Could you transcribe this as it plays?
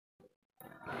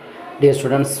Dear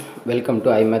students, welcome to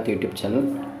iMath YouTube channel.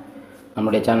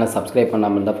 நம்மளுடைய சேனலை subscribe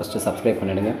பண்ணாமல் இருந்தால் ஃபஸ்ட்டு சப்ஸ்கிரைப்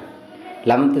பண்ணிடுங்க.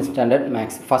 11th standard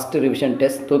maths first revision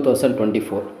test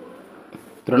 2024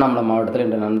 Tiruvannamalai மாவட்டத்தில்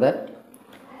இன்று நடந்த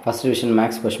first revision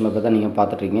maths question paper தான் நீங்கள்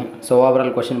பார்த்துட்ருக்கீங்க. ஸோ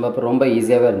ஓவரால் கொஷின் பேப்பர் ரொம்ப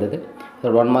ஈஸியாகவே இருந்தது.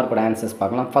 ஒரு 1 மார்க்கோட ஆன்சர்ஸ்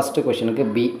பார்க்கலாம். ஃபஸ்ட்டு கொஷினுக்கு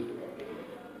பி,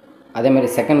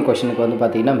 அதேமாதிரி செகண்ட் கொஷினுக்கு வந்து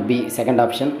பார்த்திங்கன்னா பி செகண்ட்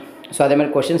ஆப்ஷன். ஸோ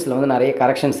அதேமாதிரி கொஷின்ஸில் வந்து நிறைய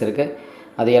கரெக்ஷன்ஸ் இருக்குது,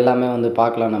 அது எல்லாமே வந்து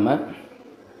பார்க்கலாம். நம்ம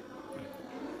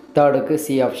தேர்டுக்கு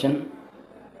C option,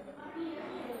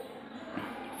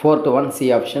 fourth one C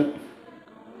option,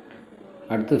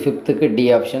 அடுத்து ஃபிஃப்த்துக்கு D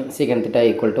option, secant theta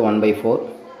equal to 1/4.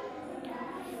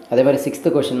 அதே மாதிரி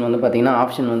சிக்ஸ்த்து கொஷின் வந்து பார்த்திங்கன்னா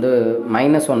ஆப்ஷன் வந்து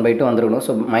 -1/2 வந்துருக்கணும்.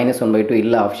 ஸோ -1/2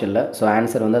 இல்லை ஆப்ஷனில். ஸோ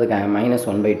ஆன்சர் வந்து அதுக்கு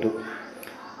 -1/2.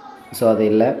 ஸோ அது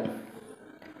இல்லை.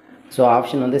 ஸோ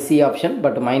ஆப்ஷன் வந்து சி ஆப்ஷன்,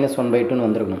 பட் -1/2ன்னு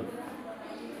வந்துருக்கணும்.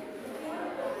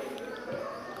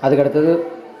 அதுக்கடுத்தது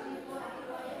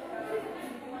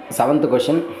செவன்த்து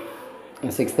கொஷின்,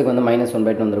 சிக்ஸ்த்துக்கு வந்து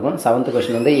 -1/2 வந்திருக்கும். செவன்த்து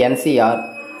கொஷின் வந்து NCR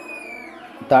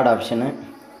தேர்ட் ஆப்ஷனு.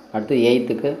 அடுத்து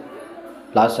எயித்துக்கு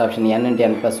last option n ×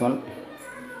 n+1.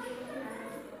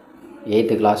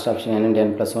 எயித்துக்கு last option n ×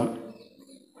 n+1.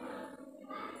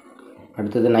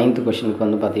 அடுத்தது நைன்த்து கொஷினுக்கு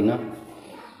வந்து பார்த்திங்கன்னா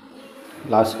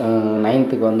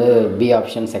நைன்த்துக்கு வந்து B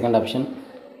option second option.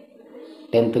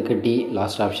 டென்த்துக்கு D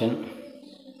last option.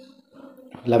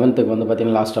 11த்துக்கு வந்து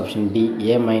பார்த்திங்கன்னா last option D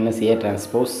A - A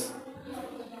transpose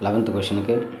 11th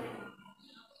கொஷினுக்கு.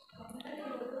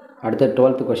 அடுத்த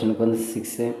 12th கொஷினுக்கு வந்து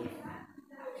 6.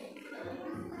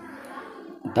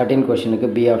 13 கொஷினுக்கு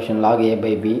பி ஆப்ஷன் log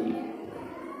A/B.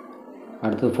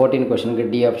 அடுத்தது 14 கொஷினுக்கு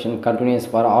D option continuous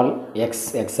for all X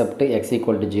accept x =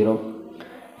 0.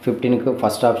 15க்கு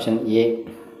first option A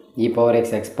e⁻x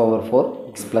x⁴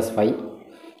 x + 5.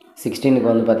 16க்கு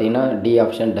வந்து பார்த்திங்கன்னா D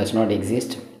option does not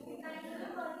exist.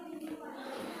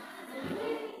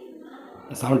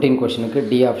 17 கொஷினுக்கு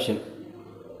D option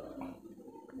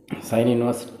sin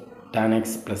inverse tan x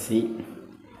 + c.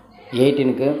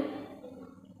 18க்கு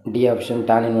D option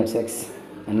tan inverse x.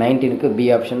 19க்கு B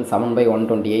option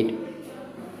 7/128.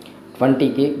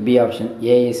 20க்கு B option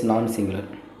A is நான் singular.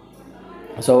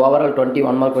 So overall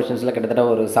 21 mark கொஷின்ஸில் கிட்டத்தட்ட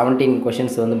ஒரு 17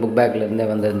 questions வந்து book பேக்கில் இருந்தே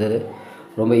வந்திருந்தது.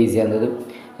 ரொம்ப ஈஸியாக இருந்தது.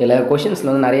 இதில் கொஷின்ஸில்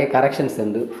வந்து நிறைய கரெக்ஷன்ஸ்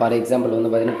இருந்து. ஃபார் எக்ஸாம்பிள் வந்து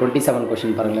பார்த்திங்கன்னா 27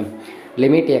 கொஷின் பாருங்களேன்,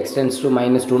 லிமிட் எக்ஸ்டென்ஸ் டு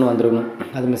 -2ன்னு வந்துருக்கணும்,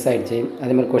 அது மிஸ் ஆகிடுச்சு.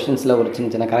 அதேமாதிரி கொஷின்ஸில் ஒரு சின்ன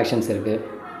சின்ன கரெக்ஷன்ஸ் இருக்குது.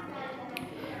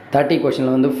 30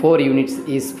 கொஷினில் வந்து 4 யூனிட்ஸ்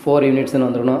இஸ் 4 யூனிட்ஸ்னு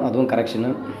வந்துருக்கணும், அதுவும்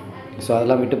கரெக்ஷனு. ஸோ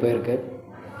அதெல்லாம் விட்டு போயிருக்கு.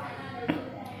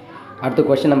 அடுத்து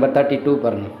கொஷின் நம்பர் 32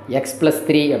 பாருங்கள், x +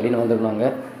 3 அப்படின்னு வந்துருக்கணுங்க.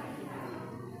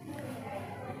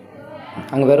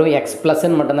 அங்கே வெறும்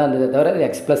x+ன்னு மட்டும்தான் இருந்தது, தவிர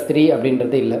x + 3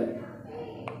 அப்படின்றது இல்லை.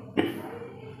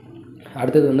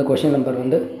 அடுத்தது வந்து கொஷின் நம்பர்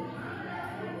வந்து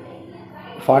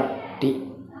 40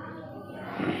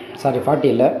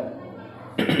 இல்லை,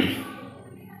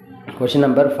 question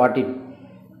number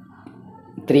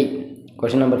 43.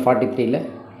 Question number 43ல்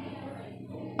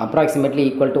approximately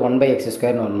equal to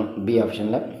 1/x² வரணும் பி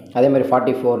ஆப்ஷனில். அதேமாதிரி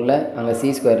 44ல் அங்கே c²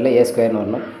 A²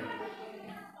 வரணும்.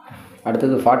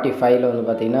 அடுத்தது 45ல் வந்து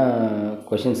பார்த்திங்கன்னா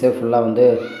கொஷின்ஸே ஃபுல்லாக வந்து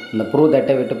இந்த ப்ரூவ்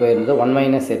தட்டை விட்டு போயிருந்தது.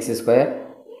 1 - x²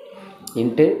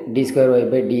 into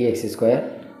d²y/dx²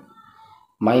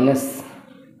 minus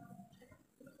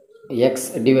x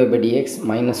dy/dx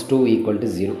 -2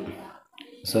 = 0.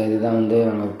 So இதுதான் வந்து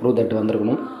அங்கே ப்ரூவ் தட்டு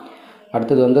வந்திருக்கணும்.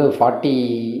 அடுத்தது வந்து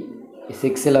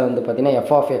 46ல் வந்து பார்த்திங்கன்னா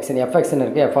fxன்னு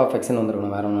இருக்குது, fxன்னு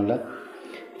வந்துருக்கணும், வேறு ஒன்றும் இல்லை.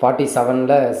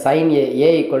 47ல் sin A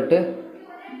 =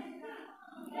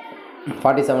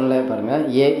 47ல் பாருங்கள்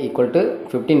A =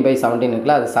 15/17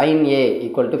 இருக்குல்ல, அது sin A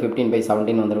 =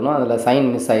 15/17 வந்துருக்கணும், அதில் சைன்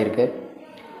மிஸ் ஆகிருக்கு.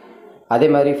 அதே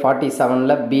மாதிரி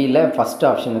 47ல் பியில் ஃபஸ்ட்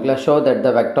ஆப்ஷன் இருக்குல்ல, ஷோ தட் த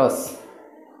வெக்டர்ஸ்,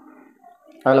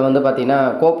 அதில் வந்து பார்த்திங்கன்னா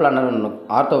கோப்ளானர்னு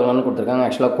ஆர்த்தோகனல்னு கொடுத்துருக்காங்க,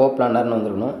 ஆக்சுவலாக கோப்ளானர்னு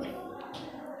வந்துருக்கணும்.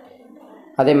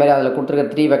 அதே மாதிரி அதில் கொடுத்துருக்க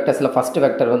 3 வெக்டர்ஸில் ஃபஸ்ட்டு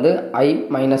வெக்டர் வந்து I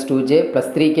 - 2j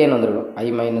 + 3kன்னு வந்துருக்கணும், I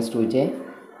 - 2j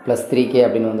 + 3k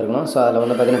அப்படின்னு வந்துருக்கணும். ஸோ அதில்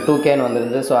வந்து பார்த்திங்கன்னா 2kன்னு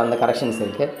வந்துருந்து. ஸோ அந்த கரெக்ஷன்ஸ்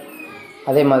இருக்குது.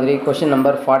 அதே மாதிரி கொஷின்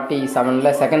நம்பர் 47ல்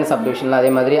செகண்ட் சப்டிவிஷனில்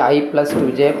அதே மாதிரி I +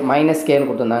 2j - kன்னு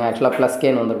கொடுத்துருந்தாங்க, ஆக்சுவலாக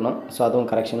 +kன்னு வந்துருக்கணும். ஸோ அதுவும்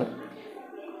கரெக்ஷனு.